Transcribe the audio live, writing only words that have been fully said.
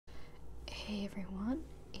Hey everyone,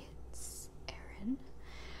 it's Erin.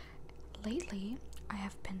 Lately, I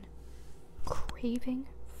have been craving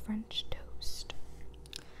French toast.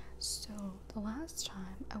 So, the last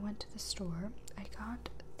time I went to the store, I got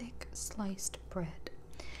thick sliced bread,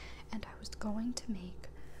 and I was going to make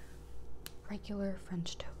regular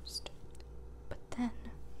French toast. But then,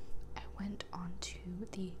 I went onto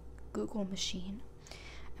the Google machine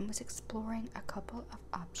and was exploring a couple of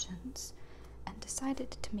options and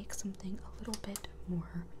decided to make something a little bit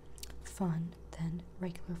more fun than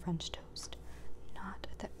regular French toast. Not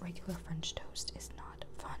that regular French toast is not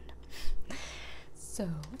fun. So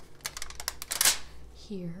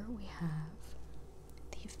here we have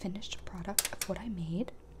the finished product of what I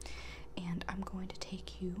made, and I'm going to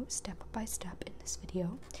take you step by step in this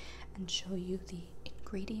video and show you the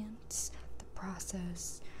ingredients, the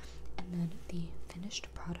process, and then the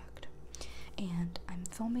finished product. And I'm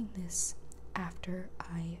filming this after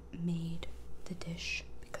I made the dish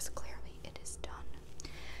because clearly it is done.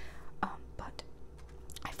 But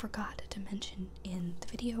I forgot to mention in the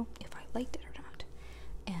video if I liked it or not,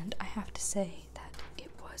 and I have to say that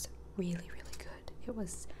it was really good. It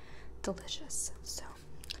was delicious, so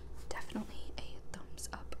definitely a thumbs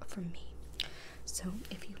up from me. So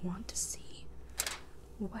if you want to see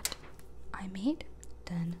what I made,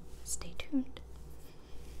 then stay tuned.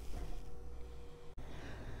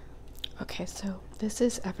 Okay, so this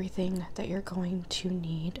is everything that you're going to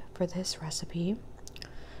need for this recipe.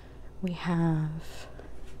 We have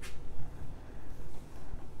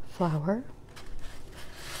flour,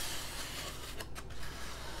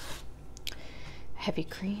 heavy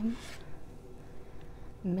cream,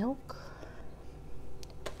 milk,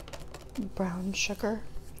 brown sugar.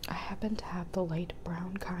 I happen to have the light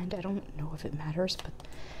brown kind. I don't know if it matters, but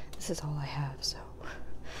this is all I have, so.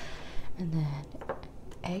 And then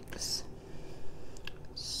eggs,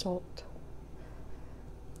 salt,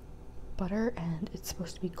 butter, and it's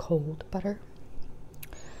supposed to be cold butter.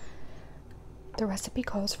 The recipe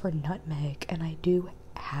calls for nutmeg, and I do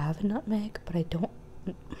have nutmeg, but I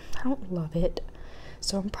don't love it,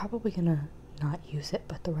 so I'm probably gonna not use it,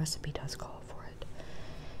 but the recipe does call for it.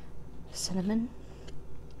 Cinnamon,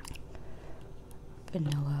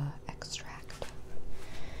 vanilla extract,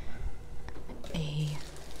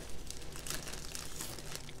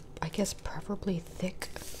 I guess preferably thick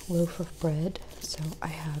loaf of bread, so I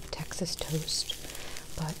have Texas toast,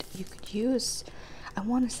 but you could use, I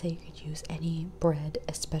want to say you could use any bread,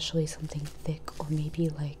 especially something thick, or maybe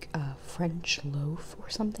like a French loaf or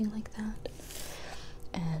something like that.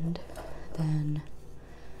 And then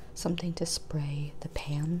something to spray the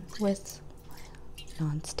pan with,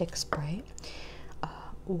 non-stick spray.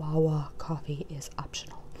 Wawa coffee is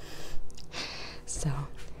optional. So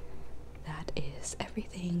that is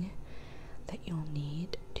everything that you'll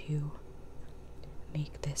need to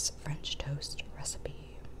make this French toast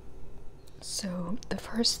recipe. So the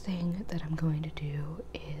first thing that I'm going to do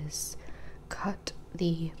is cut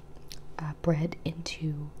the bread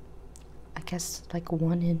into, I guess, like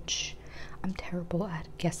 1 inch. I'm terrible at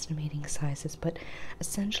guesstimating sizes, but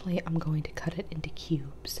essentially I'm going to cut it into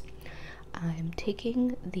cubes. I'm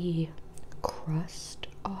taking the crust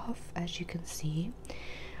off, as you can see.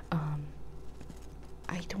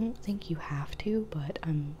 I don't think you have to, but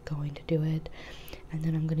I'm going to do it, and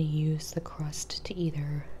then I'm going to use the crust to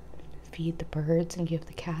either feed the birds and give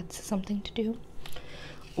the cats something to do,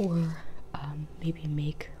 or maybe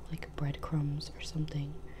make like breadcrumbs or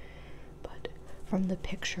something. But from the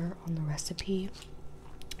picture on the recipe,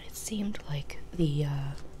 it seemed like the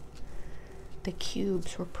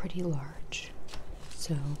cubes were pretty large,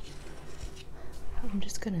 so I'm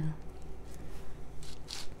just gonna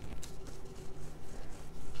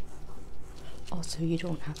also, you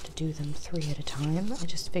don't have to do them 3 at a time. I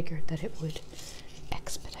just figured that it would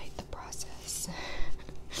expedite the process.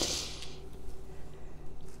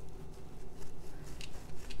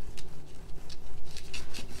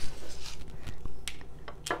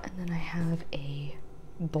 And then I have a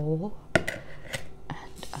bowl,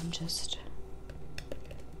 and I'm just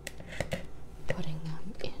putting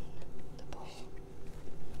them in the bowl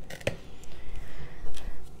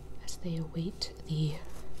as they await the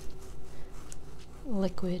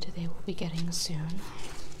liquid they will be getting soon.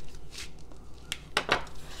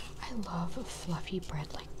 I love fluffy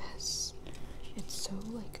bread like this. It's so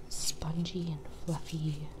like spongy and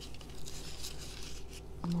fluffy.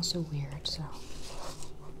 I'm also weird, so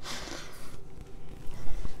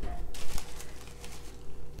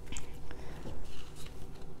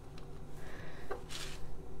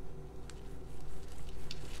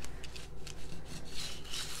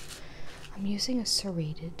I'm using a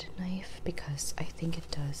serrated knife because I think it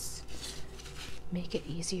does make it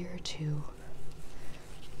easier to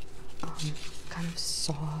kind of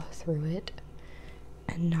saw through it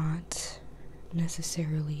and not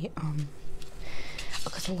necessarily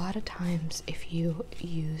because a lot of times if you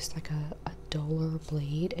use like a duller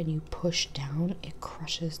blade and you push down, it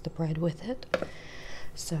crushes the bread with it.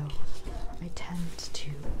 So I tend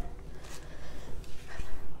to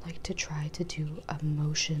like to try to do a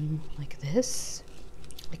motion like this,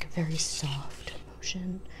 like a very soft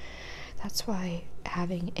motion. That's why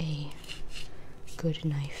having a good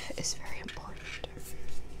knife is very important.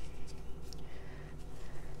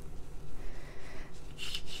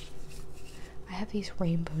 I have these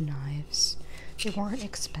rainbow knives. They weren't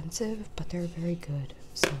expensive, but they're very good.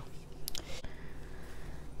 So,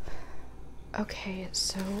 okay,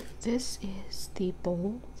 so this is the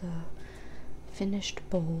bowl, the finished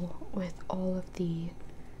bowl with all of the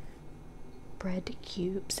bread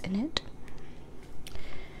cubes in it.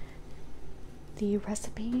 The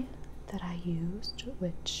recipe that I used,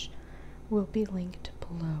 which will be linked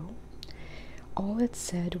below, all it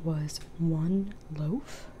said was 1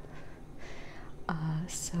 loaf.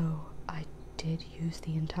 So I did use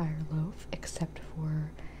the entire loaf except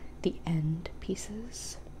for the end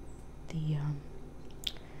pieces, the you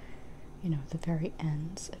know, the very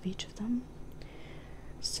ends of each of them.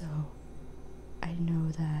 So I know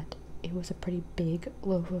that it was a pretty big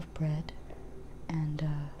loaf of bread, and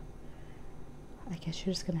I guess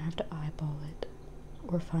you're just gonna have to eyeball it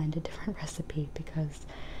or find a different recipe because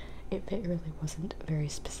it really wasn't very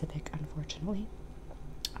specific, unfortunately.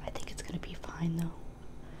 I think it's gonna be fine though.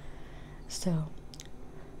 So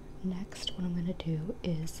next what I'm gonna do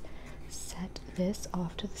is set this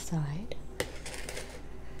off to the side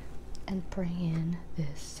and bring in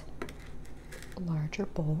this larger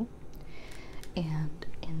bowl, and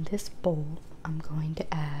in this bowl I'm going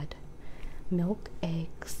to add milk,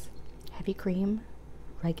 eggs, heavy cream,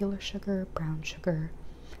 regular sugar, brown sugar,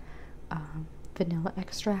 vanilla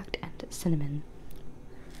extract, and cinnamon.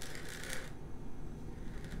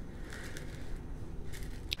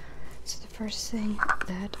 So the first thing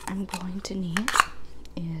that I'm going to need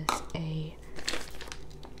is a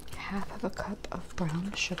half of a cup of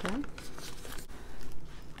brown sugar.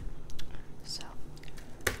 So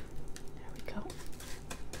there we go.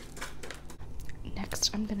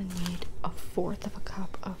 Next I'm going to need 1/4 of a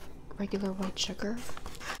cup of regular white sugar.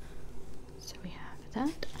 So we have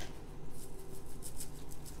that.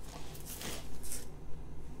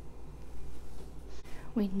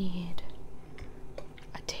 We need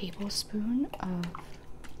a tablespoon of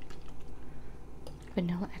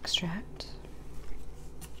vanilla extract.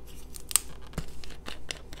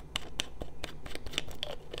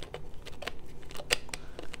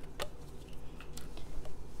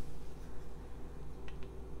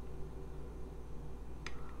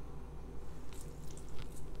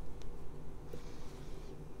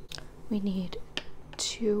 We need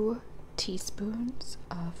 2 teaspoons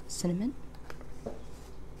of cinnamon.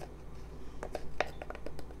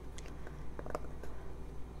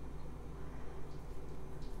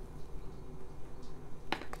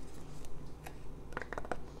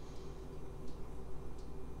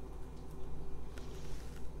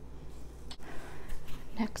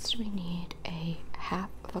 Next we need a half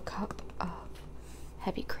of a cup of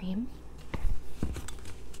heavy cream.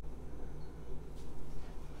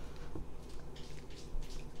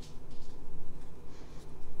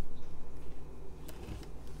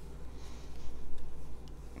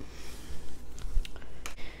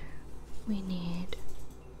 We need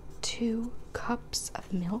 2 cups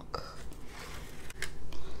of milk.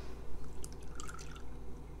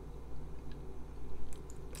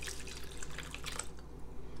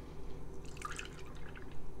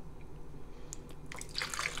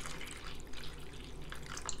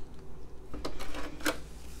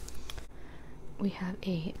 We have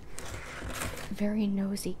a very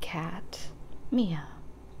nosy cat, Mia.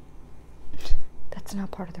 That's not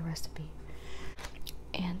part of the recipe.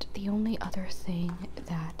 And the only other thing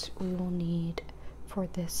that we will need for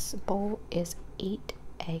this bowl is 8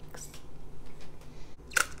 eggs.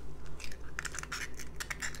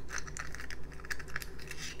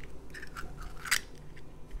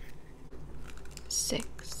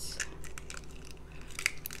 Six.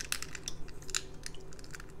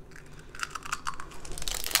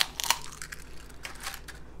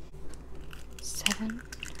 7.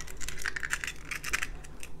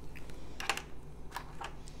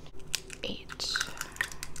 8.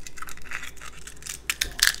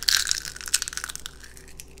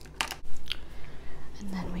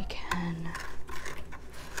 And then we can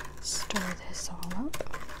stir this all up.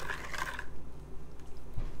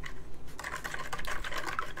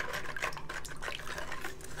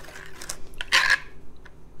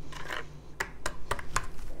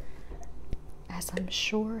 as I'm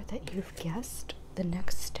sure that you've guessed, the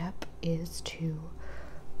next step is to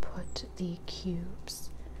put the cubes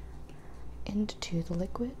into the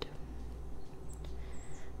liquid.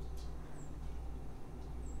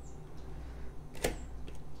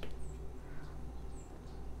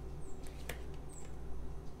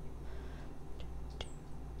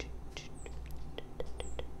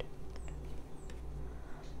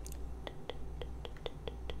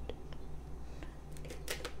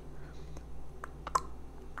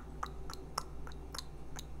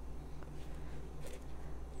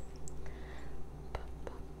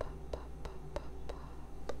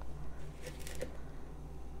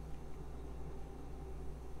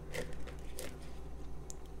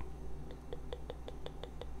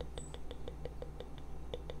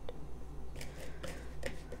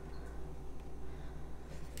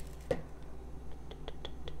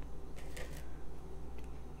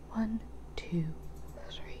 One, two,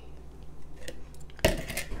 three.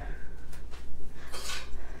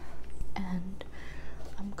 And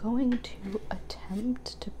I'm going to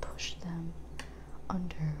attempt to push them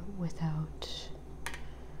under without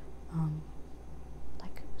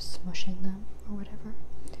like smushing them or whatever.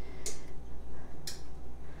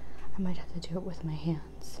 I might have to do it with my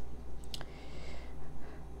hands.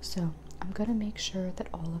 So I'm gonna make sure that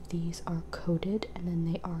all of these are coated and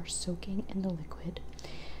then they are soaking in the liquid.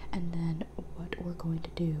 And then what we're going to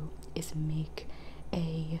do is make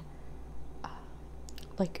a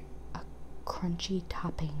like a crunchy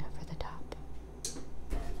topping for the top.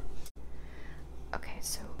 Okay,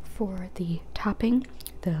 so for the topping,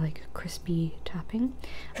 the like crispy topping,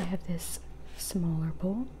 I have this smaller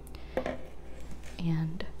bowl,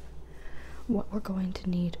 and what we're going to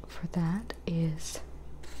need for that is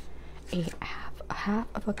a half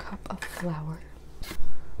of a cup of flour,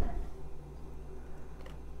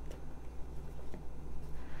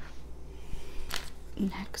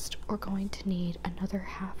 next we're going to need another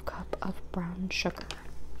half cup of brown sugar,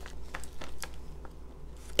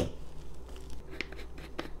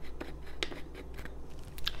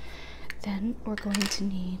 then we're going to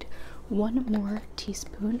need 1 more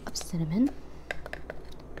teaspoon of cinnamon,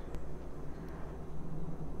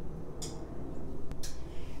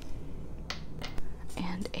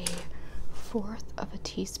 and 1/4 of a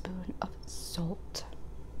teaspoon of salt.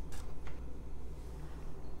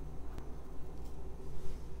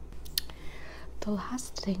 The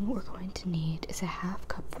last thing we're going to need is a half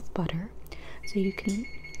cup of butter, so you can,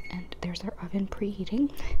 and there's our oven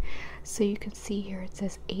preheating, so you can see here it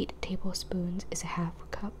says 8 tablespoons is a half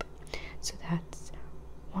cup, so that's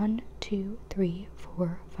 1, 2, 3,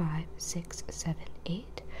 4, 5, 6, 7,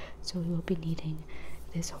 8. So we will be needing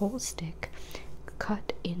this whole stick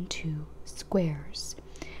cut into squares,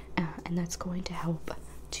 and that's going to help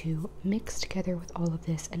to mix together with all of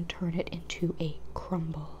this and turn it into a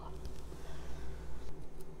crumble.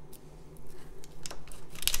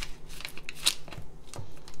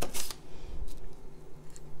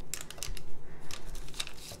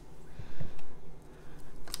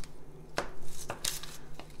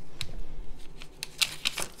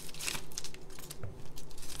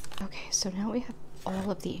 Okay, so now we have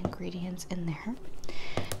all of the ingredients in there.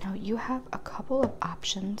 Now you have a couple of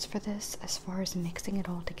options for this as far as mixing it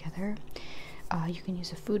all together. You can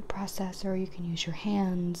use a food processor, you can use your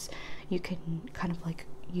hands, you can kind of like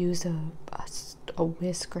use a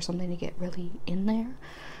whisk or something to get really in there.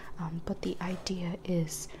 But the idea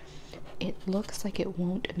is it looks like it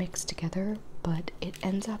won't mix together, but it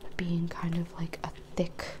ends up being kind of like a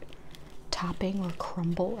thick topping or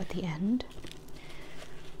crumble at the end.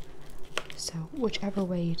 So whichever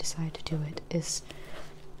way you decide to do it is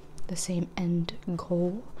the same end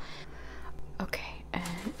goal. Okay,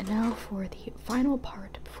 and now for the final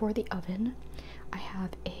part for the oven, I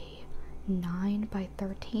have a 9 by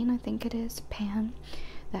 13, I think it is, pan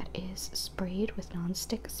that is sprayed with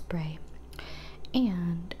non-stick spray.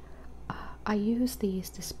 And I use these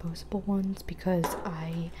disposable ones because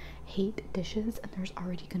I hate dishes, and there's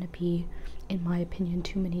already going to be, in my opinion,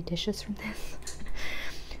 too many dishes from this.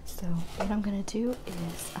 So what I'm going to do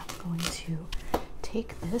is I'm going to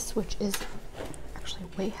take this, which is actually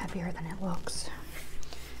way heavier than it looks,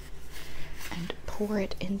 and pour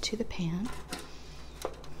it into the pan.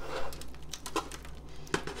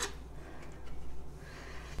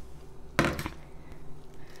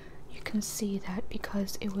 You can see that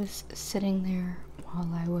because it was sitting there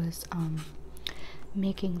while I was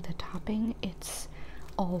making the topping, it's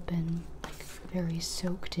all been like very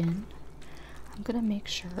soaked in. I'm gonna make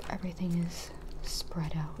sure everything is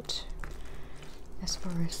spread out as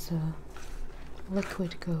far as the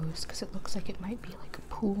liquid goes, because it looks like it might be like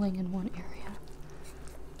pooling in one area.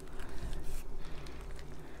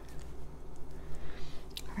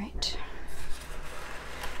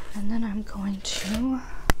 going to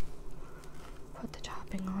put the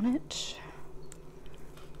topping on it.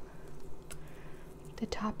 The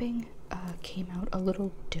topping came out a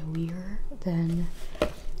little doughier than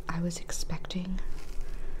I was expecting.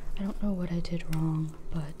 I don't know what I did wrong,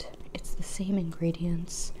 but it's the same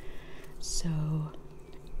ingredients, so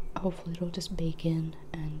hopefully it'll just bake in,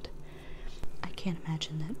 and I can't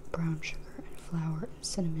imagine that brown sugar and flour and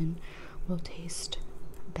cinnamon will taste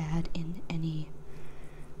bad in any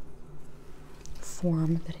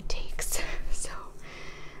form that it takes. So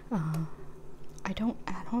I don't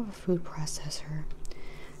have a food processor,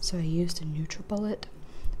 so I used a NutriBullet,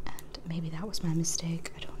 and maybe that was my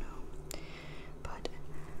mistake, I don't know. But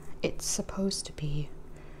it's supposed to be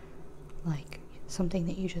like something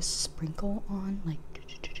that you just sprinkle on, like,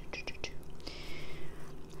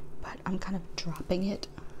 but I'm kind of dropping it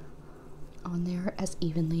on there as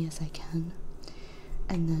evenly as I can,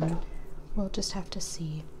 and then we'll just have to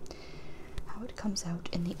see how it comes out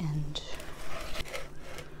in the end.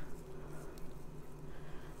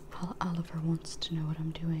 Oliver wants to know what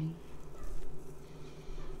I'm doing.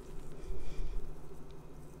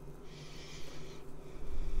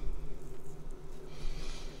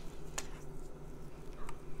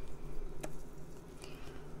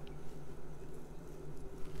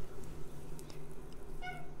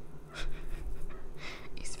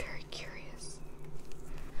 He's very curious.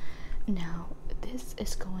 Now, this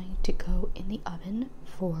is going to go in the oven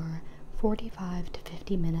for 45 to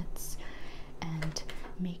 50 minutes, and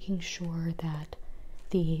making sure that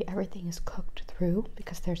everything is cooked through,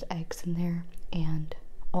 because there's eggs in there and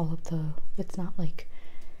it's not like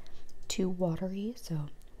too watery, so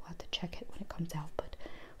we'll have to check it when it comes out, but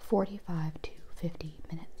 45 to 50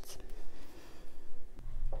 minutes.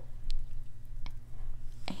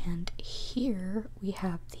 And here we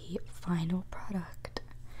have the final product.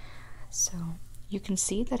 So you can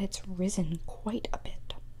see that it's risen quite a bit.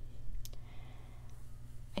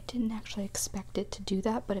 I didn't actually expect it to do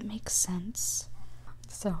that, but it makes sense.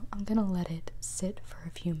 So I'm gonna let it sit for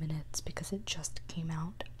a few minutes because it just came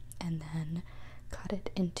out, and then cut it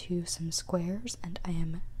into some squares, and I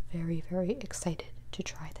am very, very excited to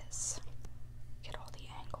try this. Get all the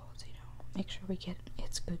angles, you know, make sure we get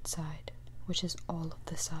its good side, which is all of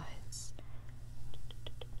the sides.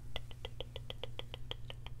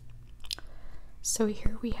 So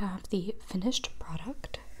here we have the finished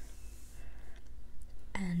product.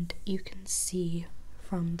 And you can see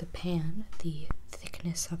from the pan the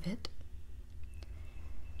thickness of it.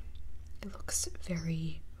 It looks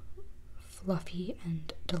very fluffy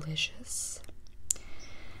and delicious.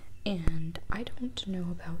 And I don't know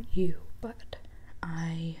about you, but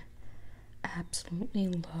I absolutely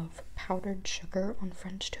love powdered sugar on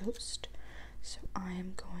French toast. So I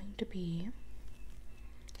am going to be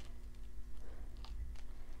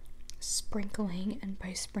sprinkling, and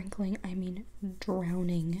by sprinkling I mean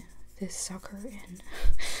drowning this sucker in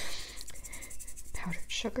powdered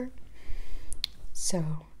sugar.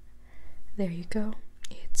 So there you go.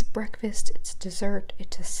 It's breakfast, it's dessert,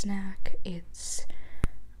 it's a snack,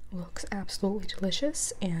 looks absolutely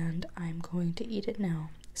delicious, and I'm going to eat it now.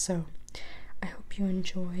 So I hope you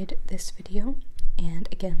enjoyed this video, and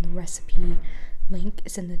again, the recipe link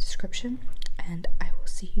is in the description, and I will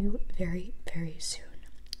see you very, very soon.